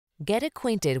Get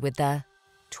acquainted with the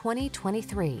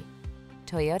 2023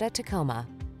 Toyota Tacoma.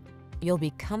 You'll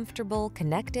be comfortable,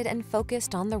 connected, and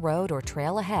focused on the road or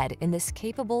trail ahead in this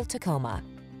capable Tacoma.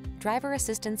 Driver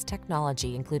assistance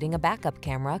technology, including a backup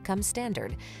camera, comes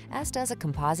standard, as does a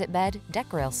composite bed,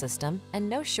 deck rail system, and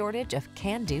no shortage of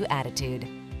can-do attitude.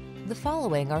 The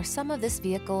following are some of this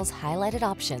vehicle's highlighted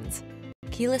options: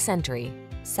 keyless entry,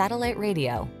 satellite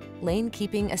radio, lane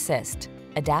keeping assist,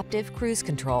 adaptive cruise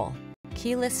control,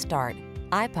 keyless start,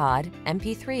 iPod,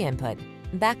 MP3 input,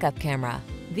 backup camera,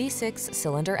 V6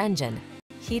 cylinder engine,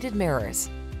 heated mirrors,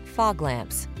 fog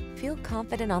lamps. Feel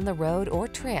confident on the road or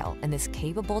trail in this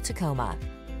capable Tacoma.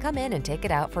 Come in and take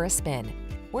it out for a spin.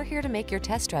 We're here to make your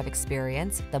test drive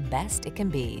experience the best it can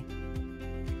be.